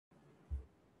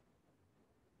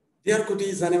Dear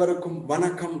Kutis, Anavarukkum,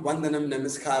 Vanakam, Vandanam,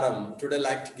 Namaskaram. Today I'd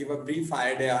like to give a brief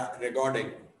idea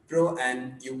regarding pro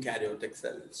and eukaryotic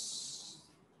cells.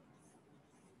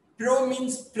 Pro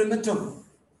means primitive.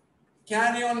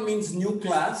 Karyon means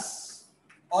nucleus.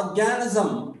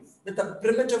 Organism with a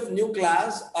primitive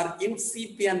nucleus or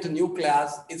incipient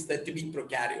nucleus is said to be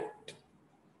prokaryote.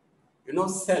 You know,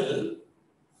 cell,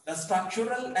 the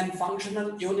structural and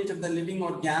functional unit of the living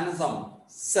organism,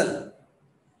 cell.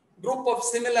 Group of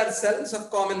similar cells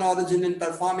of common origin in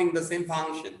performing the same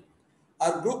function.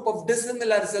 A group of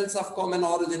dissimilar cells of common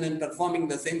origin in performing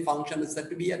the same function is said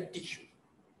to be a tissue.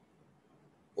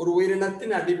 ஒரு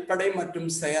உயிரினத்தின் அடிப்படை மற்றும்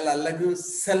செயல் அலகு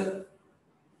செல்.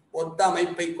 ஒத்த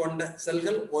அமைப்பை கொண்ட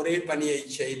செல்கள் ஒரே பணியை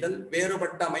செய்தல்,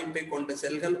 வேறுபட்ட அமைப்பை கொண்ட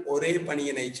செல்கள் ஒரே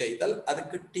பணியினை செய்தல்,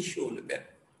 அதுக்கு டிஷ்யூன்னு பேர்.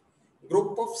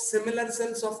 Group of similar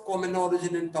cells of common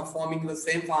origin in performing the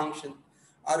same function.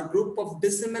 Or group of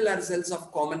dissimilar cells of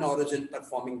common origin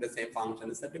performing the same function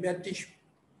is said to be a tissue.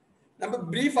 Now, a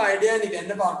brief idea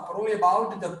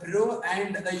about the pro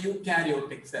and the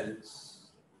eukaryotic cells.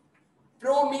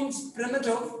 Pro means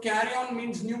primitive, karyon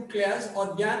means nucleus,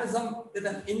 organism with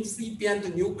an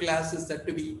incipient nucleus is said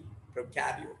to be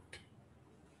prokaryote.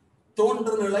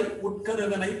 தோன்றுநிலை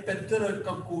உட்கருவினை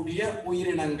பெற்றிருக்கக்கூடிய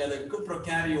உயிரினங்களுக்கு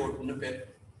prokaryote பேர்.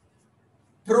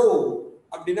 Pro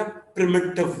அப்படினா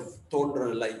primitive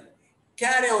தோன்றுநிலை.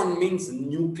 Karyon means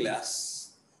nucleus.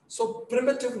 So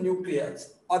primitive nucleus,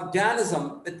 organism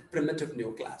with primitive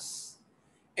nucleus.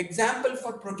 Example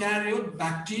for prokaryote,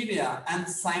 bacteria and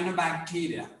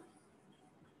cyanobacteria.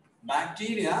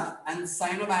 Bacteria and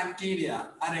cyanobacteria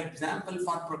are example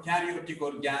for prokaryotic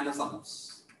organisms.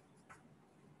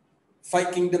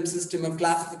 5 kingdom system of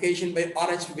classification by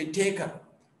RH Whittaker.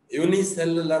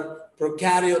 Unicellular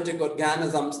prokaryotic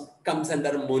organisms comes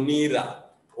under Monera.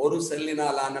 ஒரு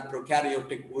செல்லினாலான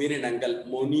prokaryotic உயிரினங்கள்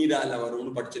மொனீரால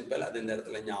வரும்னு படிச்சிருப்பேன். அது இந்த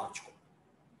இடத்துல ஞாபகம் வச்சுக்கோ.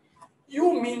 U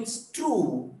means true,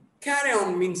 karyon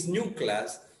means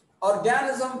nucleus.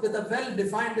 Organism with a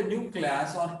well-defined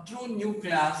nucleus or true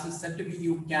nucleus is said to be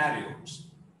eukaryotes.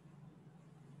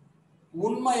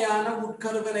 உண்மையான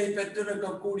உட்கருவினை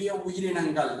பெற்றிருக்கக்கூடிய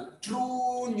உயிரினங்கள்,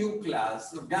 true nucleus,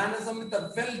 organism with a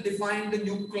well-defined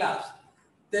nucleus,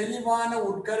 தெளிவான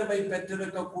உட்கருவை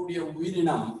பெற்றிருக்கக்கூடிய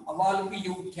உயிரினம், அவளுக்கு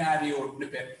யூகாரியோட்னு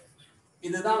பேர்.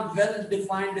 இதுதான் வெல்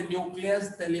டிஃபைன்டு நியூக்ளியஸ்,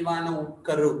 தெளிவான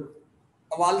உட்கரு.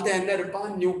 அவள்கிட்ட என்ன இருப்பா?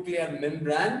 Nuclear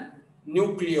மெம்பரான்,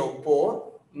 நியூக்ளியோபோர்,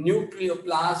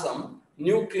 nucleoplasm,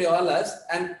 nucleolus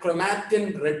and chromatin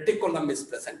reticulum is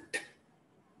present.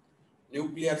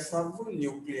 Nuclear சவ்வு,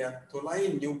 நியூக்ளியர் துளை,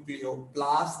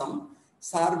 நியூக்ளியோபிளாசம்,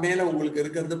 சார் மேல உங்களுக்கு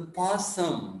இருக்கிறது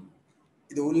பாசம்.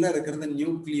 இது உள்ள இருக்கிறது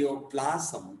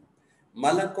நியூக்ளியோபிளாசம்.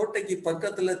 மலக்கோட்டைக்கு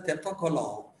பக்கத்துல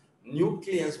தெப்பக்குளம்,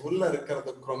 நியூக்ளியஸ் உள்ள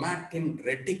இருக்கிறது chromatin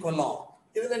reticulum.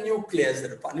 இதுல நியூக்ளியஸ்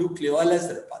இருப்பா, நியூக்ளியோலஸ்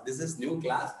இருப்பா. This is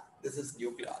nucleus, this is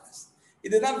nucleolus.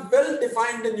 இதுதான் வெல்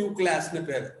டிஃபைன்டு நியூக்ளியஸ்னு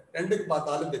பேர். ரெண்டுக்கு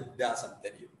பார்த்தாலும் வித்தியாசம்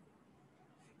தெரியும்.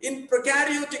 In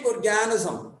prokaryotic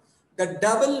organism, the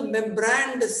double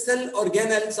membraned cell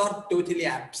organelles are totally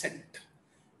absent.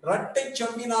 இரட்டை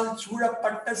சவ்வினால்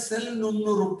சூழப்பட்ட செல்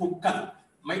நுண்ணுறுப்புக்கள்,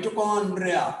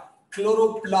 மைட்டோகாண்ட்ரியா,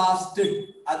 குளோரோபிளாஸ்ட்,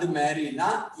 அது மாதிரினா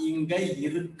இங்க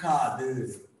இருக்காது.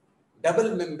 Double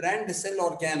membraned cell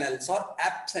organelles are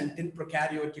absent in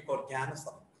prokaryotic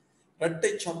organism.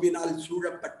 இரட்டை சவ்வினால்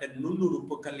சூழப்பட்ட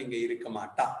நுண்ணுறுப்புக்கள் இங்க இருக்க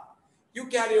மாட்டா.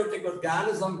 Eukaryotic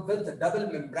organism with double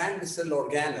membraned cell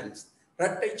organelles,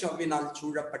 இரட்டை சவ்வினால்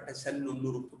சூழப்பட்ட செல்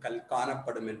நுண்ணுறுப்புகள்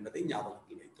காணப்படும் என்பதை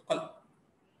ஞாபகத்தில் வைத்துக்கொள்.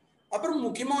 அப்புறம்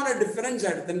முக்கியமான difference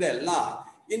எடுத்துட்டேன்னா,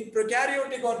 in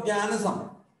prokaryotic organism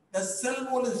the cell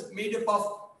wall is made up of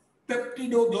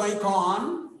peptidoglycan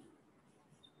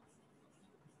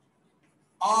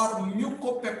or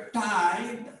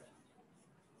mucopeptide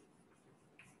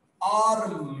or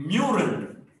murin.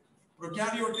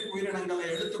 prokaryotic உயிரினங்களை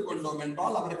எடுத்துக்கொண்டோம்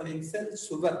என்றால் அவர்களின் செல்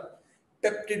சுவர்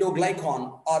பெப்டிடோகிளைகான்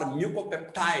ஆர்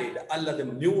மியூகோபெப்டைட் அல்லது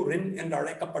மியூரின் என்று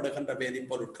அழைக்கப்படுகின்ற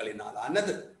வேதிப்பொருட்களினால்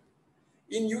ஆனது.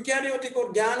 In eukaryotic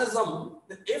organism,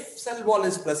 the F cell wall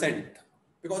is present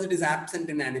because it is absent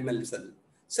in animal cell.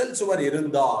 Cell suvar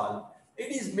irundal, it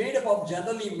is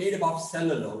generally made up of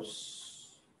cellulose.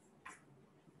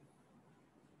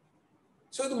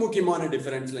 So the mukkiyமான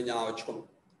difference la ஞாபகம் வச்சுக்கோங்க.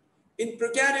 In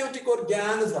prokaryotic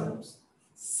organisms,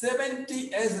 70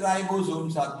 S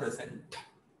ribosomes are present.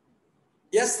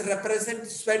 S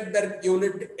represents Swedberg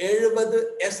unit, 70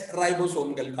 S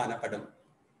ribosomeகள் காணப்படும்.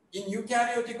 In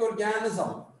eukaryotic organism,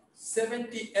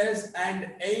 70S and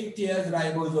 80S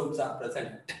ribosomes are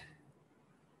present.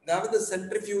 அதாவது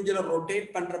சென்ட்ரிஃபியூஜில் rotate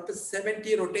பண்றப்ப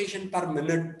 70 rotation per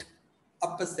minute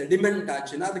அப்போ sediment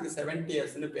ஆச்சுன்னா அதுக்கு 70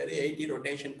 yearsனு பேர். 80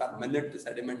 rotation per minute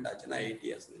sediment ஆச்சுன்னா 80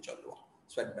 yearsனு சொல்லுவோம்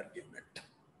ஸ்வெட்பர்க் யூனிட்.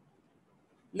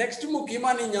 நெக்ஸ்ட்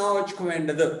முக்கியமாக நீ ஞாபகம் வச்சுக்க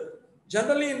வேண்டியது,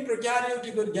 generally in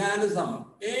prokaryotic organism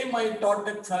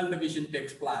amitotic cell division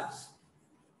takes place.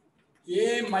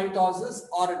 Amitosis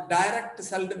or direct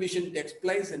cell division takes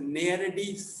place in நேரடி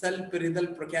செல் பிரிதல்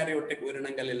prokaryotic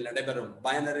உயிரினங்களில் நடைபெறும்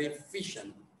binary fission.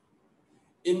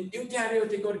 In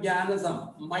eukaryotic organism,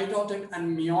 mitotic and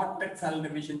meiotic cell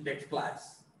division takes place.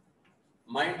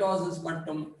 Mitosis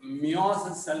மற்றும்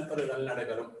meiosis cell பிரிதல்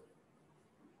நடைபெறும்.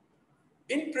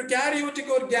 In prokaryotic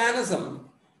organism,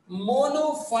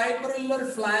 monofibrillar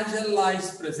flagella is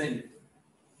present.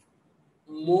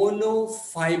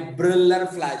 Monofibrillar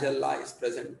flagella is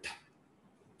present.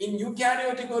 In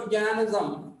eukaryotic organism,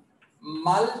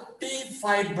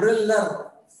 multifibrillar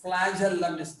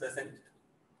flagellum is present.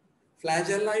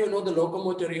 Flagella, you know, the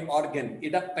locomotory organ.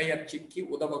 இடப்பெயர்ச்சிக்கு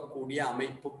உதவக்கூடிய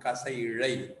அமைப்பு கசை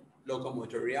இழை,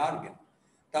 locomotory organ.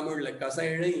 தமிழ்ல கசை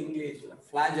இழை, இங்கிலீஷ்ல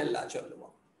flagella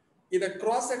சொல்லுவோம். இத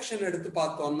cross section எடுத்து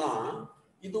பார்த்தோம்னா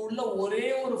இது உள்ள ஒரே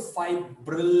ஒரு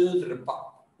fibril இருப்பா,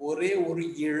 ஒரே ஒரு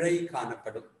இழை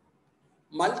காணப்படும்.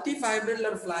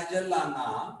 மல்டிஃபைப்ரில்லர் ஃபிளாஜெல்லானா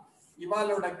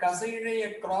இவாளோட கசை இழைய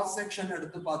cross section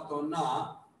எடுத்து பார்த்தோம்னா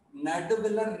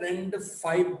நடுவுல 2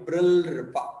 fibril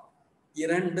இருப்பா,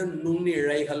 2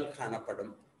 நுண்ணிழைகள்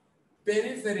காணப்படும்.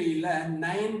 பெரிஃபெரியில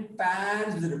 9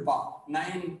 pairs இருப்பா,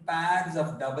 9 pairs of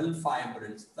double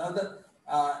fibrils. அதாவது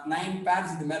 9 pairs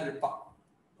இது மாதிரி இருப்பா.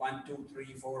 1 2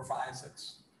 3 4 5 6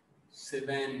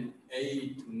 7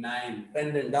 8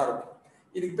 9 ரெண்டா இருக்கும்.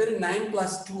 இதுக்கு பேரு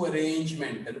 9+2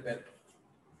 arrangement பேர்.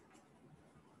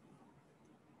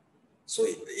 ஸோ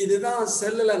இதுதான்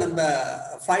செல்லுல நம்ம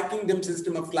 5 kingdom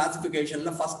system of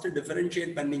classificationல first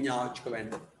differentiate பண்ணி ஞாபகம் வச்சுக்க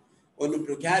வேண்டும். ஒன்று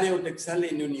ப்ரோகாரியோட்டிக் செல்,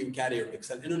 இன்னொன்று யூகாரியோட்டிக்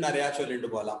செல். இன்னும் நிறையா சொல்லிட்டு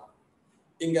போகலாம்.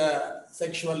 இங்க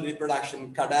செக்ஷுவல் ரீப்ரொடக்ஷன்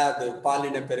கிடையாது,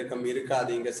 பாலின பெருக்கம்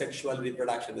இருக்காது. இங்க செக்ஷுவல்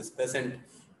ரீப்ரொடக்ஷன் இஸ் பிரசன்ட்,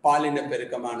 பாலின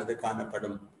பெருக்கமானது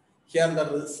காணப்படும். Here the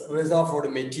reserve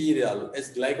material is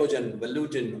glycogen,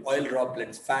 velutin, oil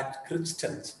droplets, fat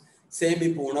crystals.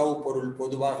 சேமிப்பு உணவு பொருள்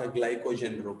பொதுவாக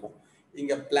கிளைகோஜன் இருக்கும்.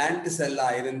 இங்க பிளான்ட் செல்லா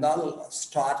இருந்தால்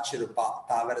ஸ்டார்ச் இருப்பா,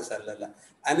 தாவர செல்ல.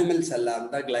 அனிமல் செல்லா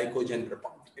இருந்தால் கிளைகோஜன்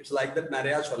இருப்பான். இட்ஸ் லைக் தட்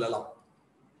நிறையா சொல்லலாம்.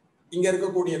 இங்க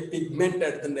இருக்கக்கூடிய பிக்மெண்ட்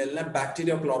எடுத்துட்டேன்னா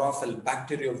பாக்டீரியா குளோரோஃபில்,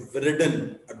 பாக்டீரியா விரிடன்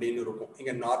அப்படின்னு இருக்கும்.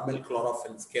 இங்க நார்மல்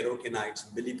குளோரோஃபில்ஸ், கெரோட்டினாய்ட்ஸ்,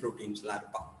 பிலி ப்ரோட்டீன்ஸ்லாம்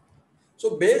இருப்பான். ஸோ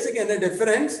பேசிக் என்ன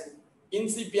டிஃபரன்ஸ்?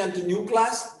 இன்சிபியன்ட்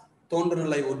நியூக்ளாஸ்,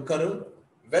 தோன்றுநிலை உட்கரு,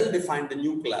 வெல் டிஃபைன்டு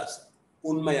நியூக்ளாஸ்,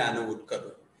 உண்மையான உட்கரு.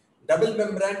 டபுள்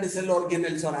மெம்பரேன் செல்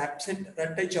ஆர்கனல்ஸ் ஆர் ஆப்சென்ட்,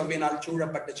 இரட்டை சவ்வினால்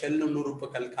சூழப்பட்ட செல்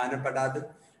நுண்ணுறுப்புகள் காணப்படாது.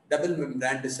 டபுள்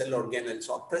மெம்பரேன் செல் ஆர்கனல்ஸ்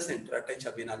ஆர் பிரசன்ட், இரட்டை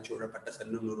சவ்வினால் சூழப்பட்ட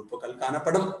செல் நுண்ணுறுப்புகள்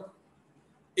காணப்படும்.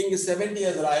 இங்கு 70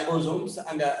 years ரைபோசோம்ஸ்,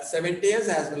 அங்க 70 years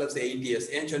as well as 8 years.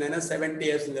 ஏன் சொன்னேன்னா 70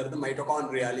 yearsங்கிறது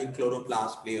மைட்டோகாண்ட்ரியாலையும்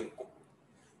குளோரோபிளாஸ்ட்லையும் இருக்கும்,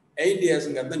 8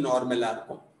 yearsங்கிறது நார்மலா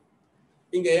இருக்கும்.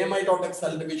 இங்க ஏமைட்டோட்டிக்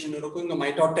செல் டிவிஷன் இருக்கும், இங்க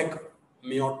மைட்டோட்டிக்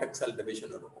மியோட்டிக் செல்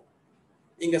டிவிஷன் இருக்கும்.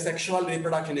 இங்க sexual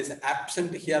reproduction is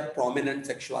absent, here prominent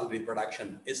sexual reproduction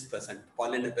is present.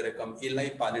 பாலின பெருக்கம் இல்லை,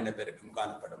 பாலின பெருக்கம்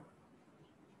காணப்படும்.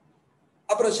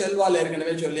 அப்புறம் செல்வால்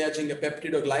ஏற்கனவே சொல்லியாச்சு, இங்க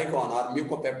பெப்டிடோகிளைகான் ஆர்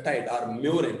மியூகோபெப்டைட் ஆர்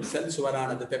மியூரின், செல்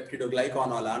சுவரானது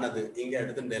பெப்டிடோகிளைகானால் ஆனது. இங்க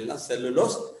எடுத்துட்டு எல்லாம்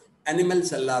செல்லுலோஸ். அனிமல்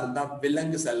செல்லா இருந்தா,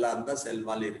 விலங்கு செல்லா இருந்தா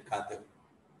செல்வால் இருக்காது.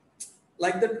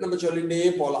 லைக் தட் நம்ம சொல்லிட்டே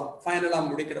போகலாம். ஃபைனலா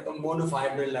முடிக்கிறப்ப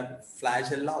மோனோஃபைப்ரில்லர்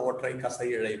ஃபிளாஜெல்லா ஒற்றை கசை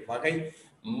இழை வகை,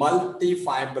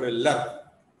 மல்டிஃபைப்ரில்லர்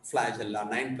ஃபிளாஜெல்லா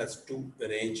 9+2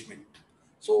 அரேஞ்ச்மெண்ட்.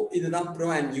 ஸோ இதுதான் ப்ரோ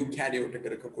அண்ட் யூகேரியோட்டிக்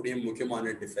இருக்கக்கூடிய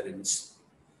முக்கியமான டிஃபரன்ஸ்.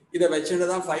 இதை வச்சுட்டு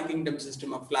தான் 5 kingdom system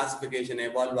of classification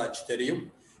evolve ஆச்சு தெரியும்.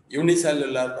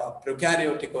 Unicellular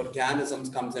prokaryotic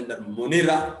organisms comes under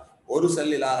Monera. ஒரு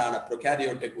செல்லிலான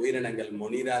ப்ரோகாரியோட்டிக் உயிரினங்கள்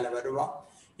மொனிரால வருவா.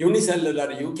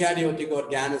 Unicellular eukaryotic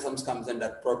organisms comes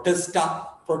under Protista.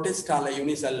 புரோட்டிஸ்டால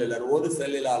unicellular ஒரு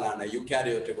செல்லிலான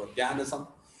eukaryotic organism.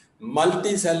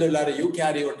 Multi cellular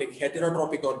eukaryotic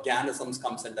ஹெட்டரோட்ரோபிக் organisms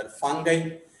comes under fungi.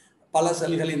 பல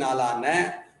செல்களினாலான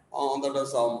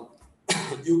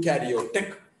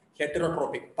eukaryotic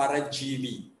ஹெட்டரோட்ரோபிக்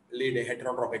பரஜீவி, lead a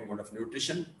heterotropic mode of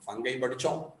nutrition, fungi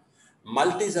படிச்சோம்.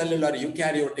 Multi cellular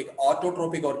eukaryotic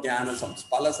autotrophic organisms,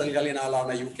 பல செல்களினாலான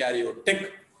eukaryotic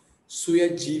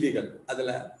சுயஜீவிகள்,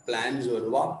 அதுல plans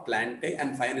வருவா, Plantae.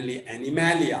 And finally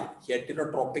Animalia,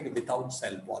 ஹெட்டரோட்ரோபிக் without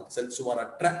sell wall, sell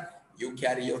சுவரற்ற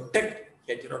eukaryotic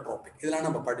ஹெட்டரோட்ரோபிக். இதெல்லாம்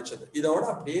நம்ம படிச்சது. இதோட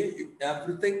அப்படியே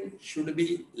எவ்ரிதிங் ஷுட் பி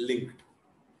லிங்க்ட்.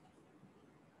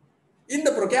 இந்த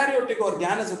ப்ரோகாரியோட்டிக்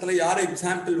ஆர்கானிசத்துல யார்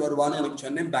எக்ஸாம்பிள் வருவான்னு எனக்கு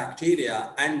சொன்னேன், பாக்டீரியா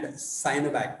அண்ட்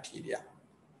சைனோபாக்டீரியா.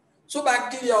 ஸோ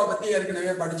பாக்டீரியாவை பத்தி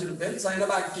ஏற்கனவே படிச்சிருப்பேன்,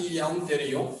 சைனோபாக்டீரியாவும்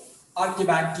தெரியும்.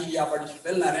 Archibacteria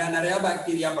படிச்சிருப்பேன், நிறைய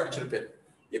bacteria படிச்சிருப்பேன்.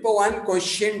 இப்போ one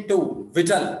question to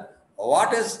Vital.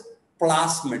 What is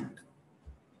plasmid?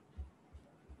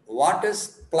 What is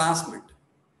plasmid?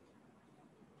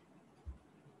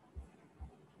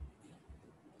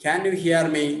 Can you hear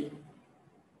me?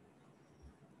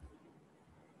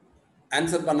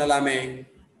 Answer பண்ணலாமே.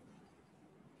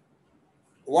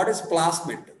 What is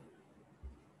plasmid?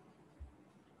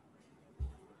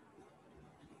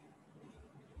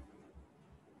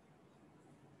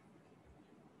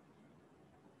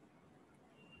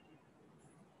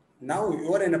 Now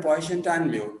you are in a position to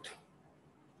unmute.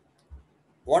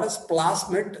 What is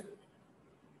plasmid?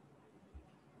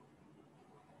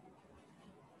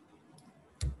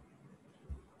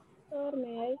 Sir,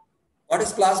 may I? What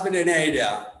is plasmid? Any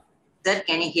idea? Sir,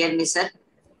 can you hear me, sir?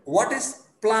 What is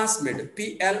plasmid?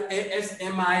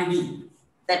 Plasmid.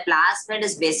 The plasmid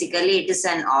is basically, it is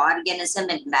an organism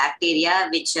in bacteria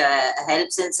which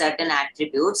helps in certain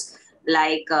attributes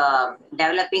like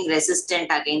developing resistant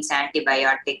against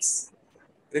antibiotics.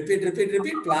 Repeat.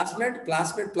 Plasmid.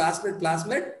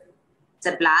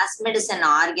 The plasmid is an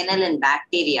organelle in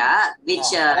bacteria which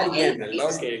organelle.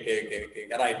 Okay.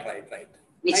 Right.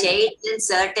 Which aids in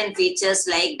certain features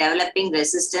like developing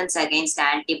resistance against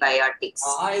antibiotics.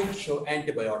 I show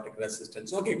antibiotic resistance.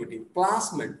 Okay, good.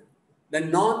 Plasmid, the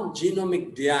non-genomic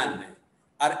DNA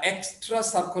or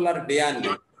extracircular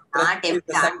DNA. Not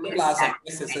cytoplasm.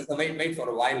 Wait for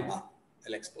a while, ma.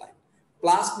 I'll explain.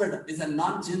 Plasmid is a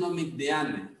non-genomic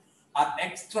DNA or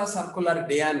extracircular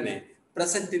DNA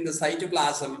present in the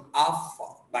cytoplasm of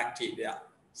bacteria,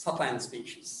 certain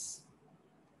species.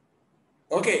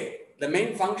 Okay. The main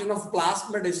function of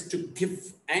plasmid is to give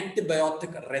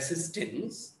antibiotic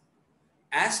resistance,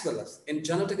 as well as in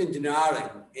genetic engineering,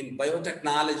 in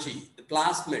biotechnology, the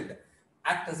plasmid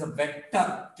act as a vector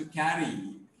to carry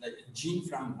the gene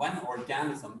from one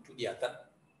organism to the other.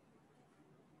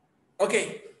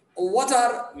 Okay, what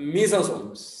are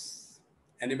mesosomes?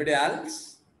 Anybody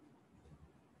else?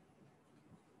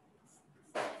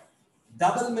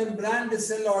 Double membrane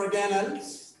cell organelles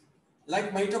like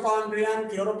mitochondria and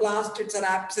chloroplasts are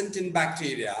absent in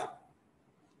bacteria,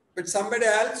 but somebody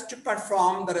else to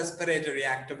perform the respiratory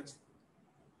activity.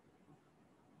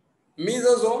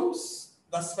 Mesosomes,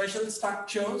 the special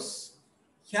structures,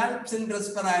 helps in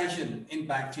respiration in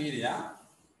bacteria.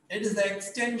 It is the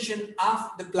extension of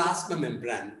the plasma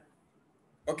membrane.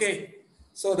 Okay,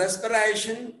 so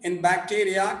respiration in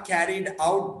bacteria carried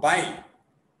out by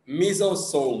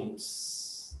mesosomes.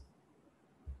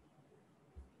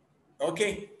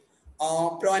 Okay,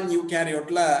 அப்புறம்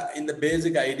யூகேரியோட்ல இந்த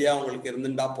basic idea உங்களுக்கு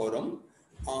இருந்துட்டா போதும்.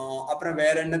 அப்புறம்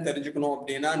வேற என்ன தெரிஞ்சுக்கணும்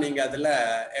அப்படின்னா நீங்க அதுல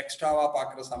எக்ஸ்ட்ராவா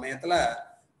பார்க்குற சமயத்துல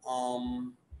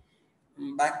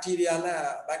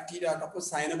பாக்டீரியாக்கு அப்புறம்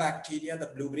cyanobacteria, the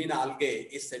blue green algae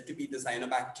is said to be the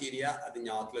cyanobacteria. அது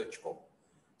ஞாபகத்துல வச்சுக்கோ.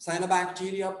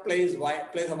 Cyanobacteria plays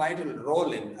a vital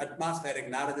role in atmospheric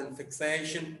nitrogen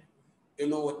fixation. You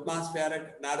know, atmospheric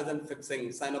nitrogen fixing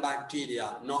cyanobacteria,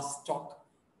 Nostoc,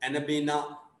 Anabina,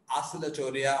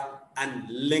 Oscillatoria, and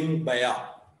Lyngbia.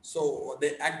 So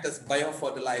they act as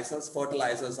biofertilizers.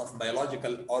 Fertilizers of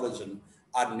biological origin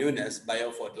are known as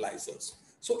biofertilizers.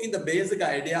 So in the basic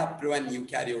idea, pro and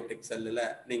eukaryotic cell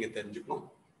நீங்க தெரிஞ்சுக்கணும்.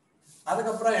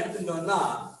 அதுக்கப்புறம் எடுத்துட்டோம்னா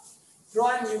pro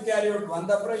and eukaryote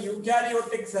வந்த அப்புறம்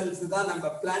eukaryotic cells தான் நம்ம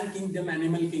plant kingdom,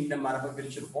 animal kingdom மரபை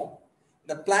பிரிச்சிருப்போம்.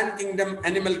 The plant kingdom,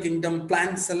 animal kingdom,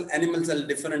 plant cell, animal cell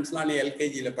differenceலாம் நீ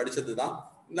LKG ல படிச்சதுதான்.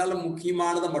 இதனால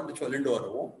முக்கியமானதை மட்டும் சொல்லிட்டு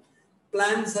வருவோம்.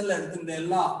 Plant cell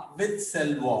எடுத்துட்டேன்னா with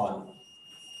cell wall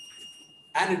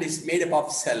and it is made up of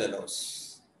cellulose.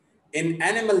 In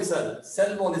animal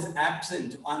cell wall is absent.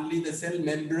 Only the cell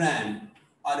membrane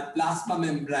or plasma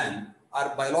membrane or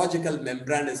biological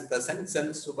membrane is present. Cell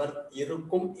சுவர்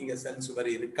இருக்கும், இங்க cell சுவர்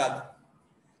இருக்காது.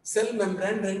 Cell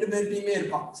membrane ரெண்டு பேர்ட்டையுமே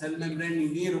இருக்கும். Cell membrane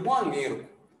இங்கேயும் இருக்கும், அங்கேயும்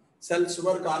இருக்கும். Cell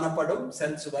சுவர் காணப்படும்,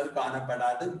 cell சுவர்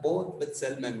காணப்படாது. Both with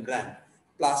cell membrane.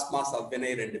 Plasma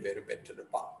சவ்வினை ரெண்டு பேரும்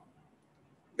பெற்றிருப்பான்.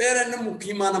 வேற என்ன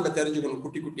முக்கியமா நம்ம தெரிஞ்சுக்கணும்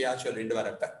குட்டி குட்டியா சொல்லிட்டு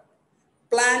வரப்ப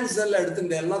plant cell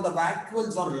எடுத்துட்டேன்னா the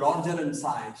vacuoles are larger in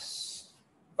size.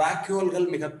 vacuoleகள்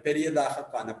மிக பெரியதாக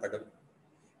காணப்படும்.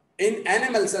 In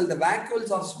animal cell the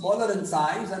vacuoles are smaller in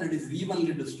size and it is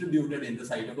evenly distributed in the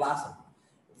cytoplasm.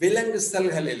 விலங்கு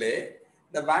செல்களிலே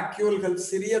the vacuoleகள்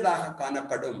சிறியதாக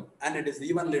காணப்படும் and it is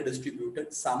evenly distributed,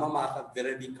 சமமாக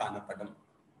விரவி காணப்படும்.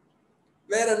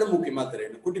 வேற என்ன முக்கியமா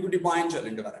தெரியணும் குட்டி குட்டி பாயிண்ட்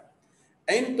சொல்லிட்டு வரேன்.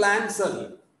 In plant cell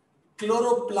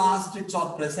chloroplasts are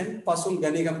present,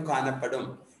 பசுங்கணிகம் காணப்படும்.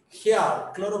 Here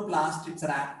chloroplasts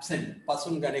are absent,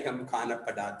 பசுங்கணிகம்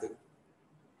காணப்படாது.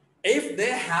 If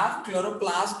they have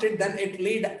chloroplast, then it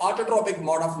lead autotrophic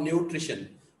mode of nutrition.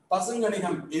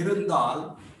 பசுங்கணிகம் இருந்தால்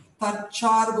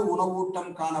தற்சார்பு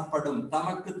உணவூட்டம் காணப்படும்.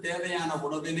 தமக்கு தேவையான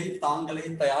உணவினை தாங்களே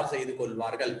தயார் செய்து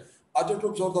கொள்வார்கள்.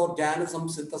 Autotrophs of the organism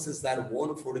synthesis their own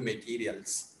food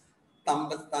materials.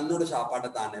 தன்னோட சாப்பாட்டை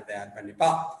தானே தயார் பண்ணிப்பா.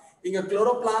 இங்க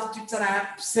chloroplasts are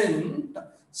absent,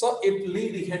 so it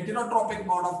lead heterotropic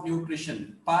mode of nutrition.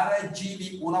 பரஜீவி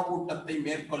உணவூட்டத்தை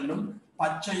மேற்கொள்ளும்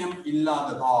பச்சையம்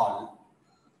இல்லாததால்.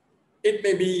 It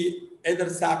may be either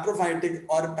saprophytic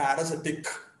or parasitic.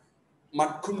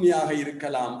 மட்குண்ணியாக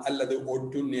இருக்கலாம் அல்லது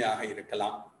ஒட்டுண்ணியாக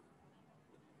இருக்கலாம்.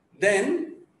 Then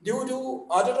due to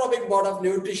autotropic mode of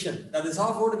nutrition, the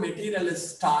reserve food material is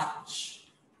starch.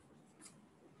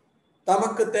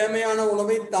 தமக்கு தேவையான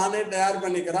உணவை தானே தயார்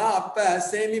பண்ணிக்கிறா. அப்ப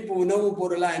சேமிப்பு உணவு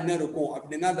பொருளா என்ன இருக்கும்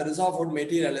அப்படின்னா the reserve food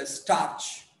material is starch.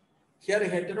 Here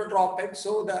heterotropic,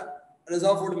 so the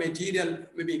reserve food material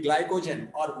may be glycogen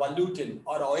or vallutin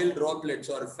or oil droplets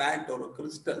or fat or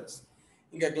crystals.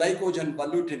 இங்க glycogen,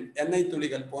 vallutin, எண்ணெய்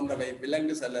துளிகள் போன்றவை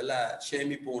விலங்கு செல்ல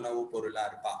சேமிப்பு உணவு பொருளா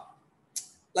இருப்பா.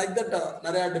 லைக் தட்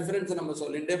நிறைய டிஃபரன்ஸ் நம்ம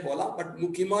சொல்லிட்டே போகலாம். பட்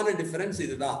முக்கியமான டிஃபரன்ஸ்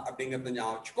இதுதான் அப்படிங்கிறத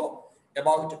ஞாபகம் வச்சுக்கோ.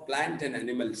 அபவுட் பிளான்ட் அண்ட்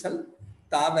அனிமல் செல்,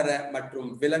 தாவர மற்றும்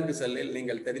விலங்கு செல்லில்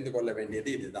நீங்கள் தெரிந்து கொள்ள வேண்டியது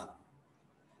இதுதான்.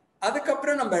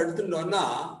 அதுக்கப்புறம் நம்ம எடுத்துட்டோம்னா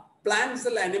பிளான்ட்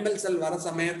செல் அனிமல் செல் வர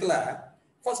சமயத்துல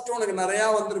ஃபர்ஸ்ட் உனக்கு நிறைய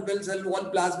வந்துருப்பேன். செல் வால்,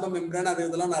 பிளாஸ்மா மெம்பரேன், அது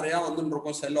இதெல்லாம் நிறைய வந்துட்டு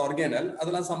இருக்கும். செல் ஆர்கானல்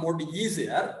அதெல்லாம் சம்வாட்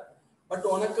ஈஸியர். பட்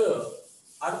உனக்கு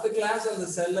அடுத்த கிளாஸ் அந்த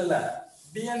செல்லில்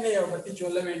டிஎன்ஏ பத்தி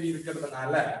சொல்ல வேண்டி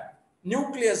இருக்கிறதுனால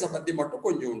நியூக்ளியஸை பத்தி மட்டும்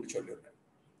கொஞ்சம் உண்டு சொல்லிடுறேன்.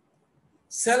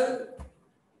 செல்,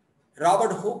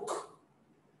 Robert hook,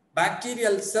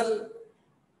 bacterial cell,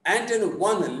 Anton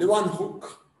van Leeuwenhoek,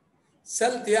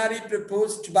 cell theory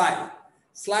proposed by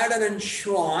Sladen and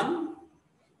Schwann,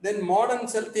 then modern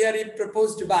cell theory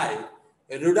proposed by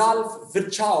Rudolf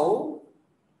Virchow,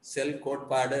 cell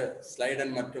கோட்பாடு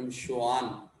ஸ்லைடன் மற்றும்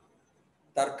ஷுவான்,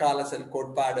 தற்கால செல்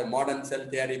கோட்பாடு modern sell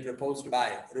theory proposed by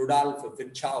Rudolph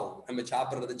விர்ச்சோவ். நம்ம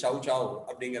சாப்பிட்றது சவ் சவ்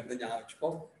அப்படிங்கிறது ஞாபகம்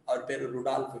வச்சுக்கோ. அவர் பேர்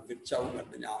ருடால்ஃப்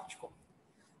விர்ச்சோவ்ங்கிறது ஞாபகம் வச்சுக்கோ.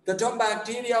 The term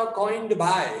bacteria coined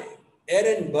by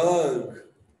Ehrenberg.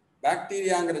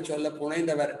 பாக்டீரியாங்கிற சொல்ல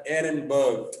புனைந்தவர்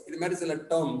ஏரன்பர்க். இது மாதிரி சில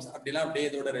டேர்ம்ஸ் அப்படிலாம் அப்படியே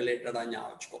இதோட ரிலேட்டடா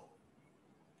ஞாபகம் வச்சுக்கோ.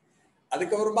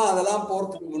 அதுக்கப்புறமா அதெல்லாம்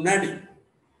போறதுக்கு முன்னாடி,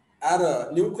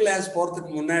 நியூக்ளியஸ்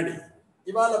போறதுக்கு முன்னாடி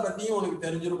இவாளை பத்தியும் உனக்கு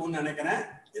தெரிஞ்சிருக்கும்னு நினைக்கிறேன்.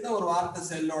 இதை ஒரு வார்த்தை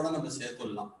செல்லோட நம்ம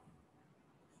சேர்த்துடலாம்.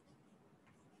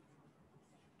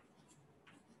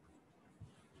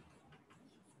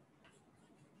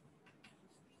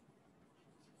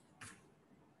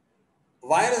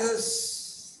 Viruses,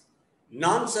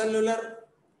 non-cellular,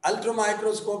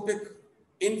 ultramicroscopic,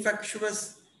 infectious,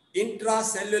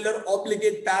 intracellular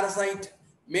obligate parasite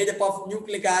made up of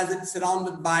nucleic acid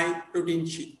surrounded by protein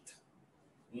sheath.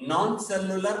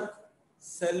 Non-cellular,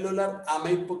 cellular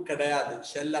அமைப்பு கிடையாது,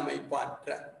 ஷெல் அமைப்பு அற்ற.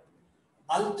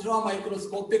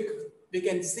 Ultramicroscopic, we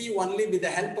can see only with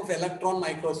the help of electron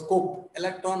microscope.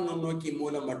 Electron நுண்ணோக்கி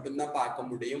மூலம் மட்டும்தான் பார்க்க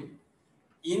முடியும்.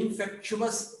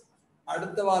 Infectious,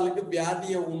 அடுத்த வாளுக்கு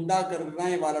வியாதியை உண்டாக்குறது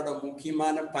தான் இவளோட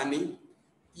முக்கியமான பணி.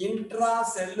 இன்ட்ரா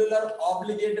செல்லுலர்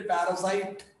ஆப்ளிகேட்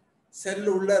பாரசைட், செல்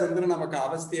உள்ள இருந்து நமக்கு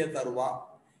அவஸ்தையை தருவா.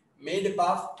 Made up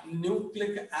of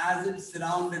nucleic acid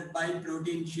surrounded by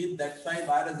protein sheath. That's why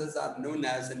viruses are known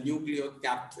as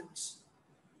nucleocapsids.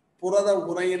 புரத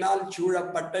உரையினால்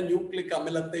சூழப்பட்ட நியூக்ளிக்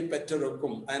அமிலத்தை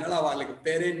பெற்றிருக்கும். அதனால அவளுக்கு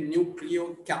பேரே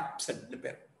நியூக்ளியோகேப்சிட்னு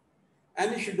பேர். And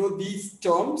you should know these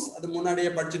terms. அது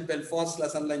முன்னாடியே படிச்சுட்டு ஃபர்ஸ்ட்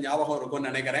லெசன்ல ஞாபகம் இருக்கும்னு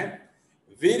நினைக்கிறேன்.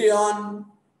 Virion,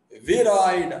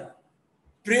 viroid,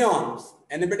 prions.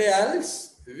 Anybody else?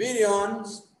 Virions,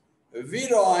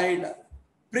 viroid,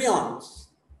 prions.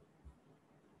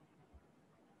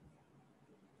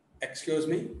 Excuse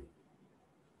me.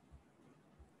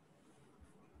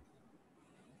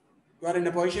 You are in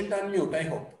a position to unmute, I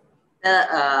hope.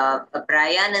 The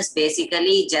prion is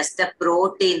basically just a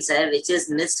protein, sir, which is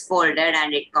misfolded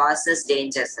and it causes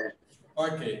danger, sir.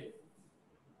 Okay.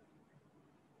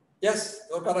 Yes,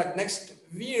 you're correct. Next,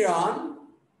 Viron.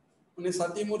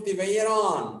 Ncert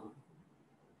Veyron.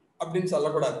 Abdin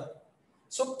Salakudad.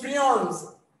 So, prions,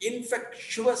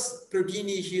 infectious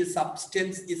proteinaceous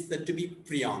substance is said to be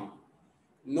prion.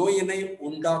 Noyanai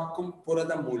undakum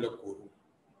purada moolakuru.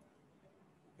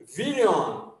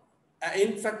 Virion, an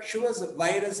infectious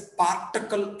virus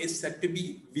particle is said to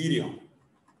be virion.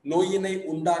 Noyanai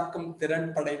undakum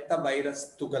thiran padaitha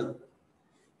virus tugal.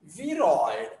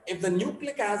 Viroid, if the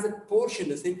nucleic acid portion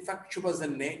is infectious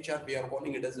in nature, we are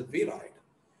calling it as a viroid.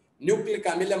 Nucleic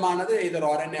amilamanadu either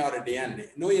RNA or DNA.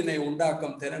 நோயினை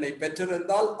உண்டாக்கும் திறனை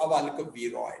பெற்றிருந்தால் அவளுக்கு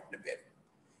viroid பேர்.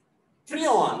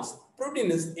 Prions, protein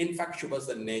is infectious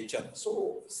in nature. So,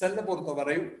 செல்லை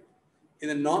பொறுத்தவரை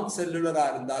இந்த நான் செல்லுலரா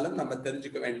இருந்தாலும் நம்ம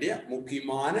தெரிஞ்சுக்க வேண்டிய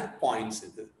முக்கியமான பாயிண்ட்ஸ்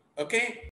இது. ஓகே.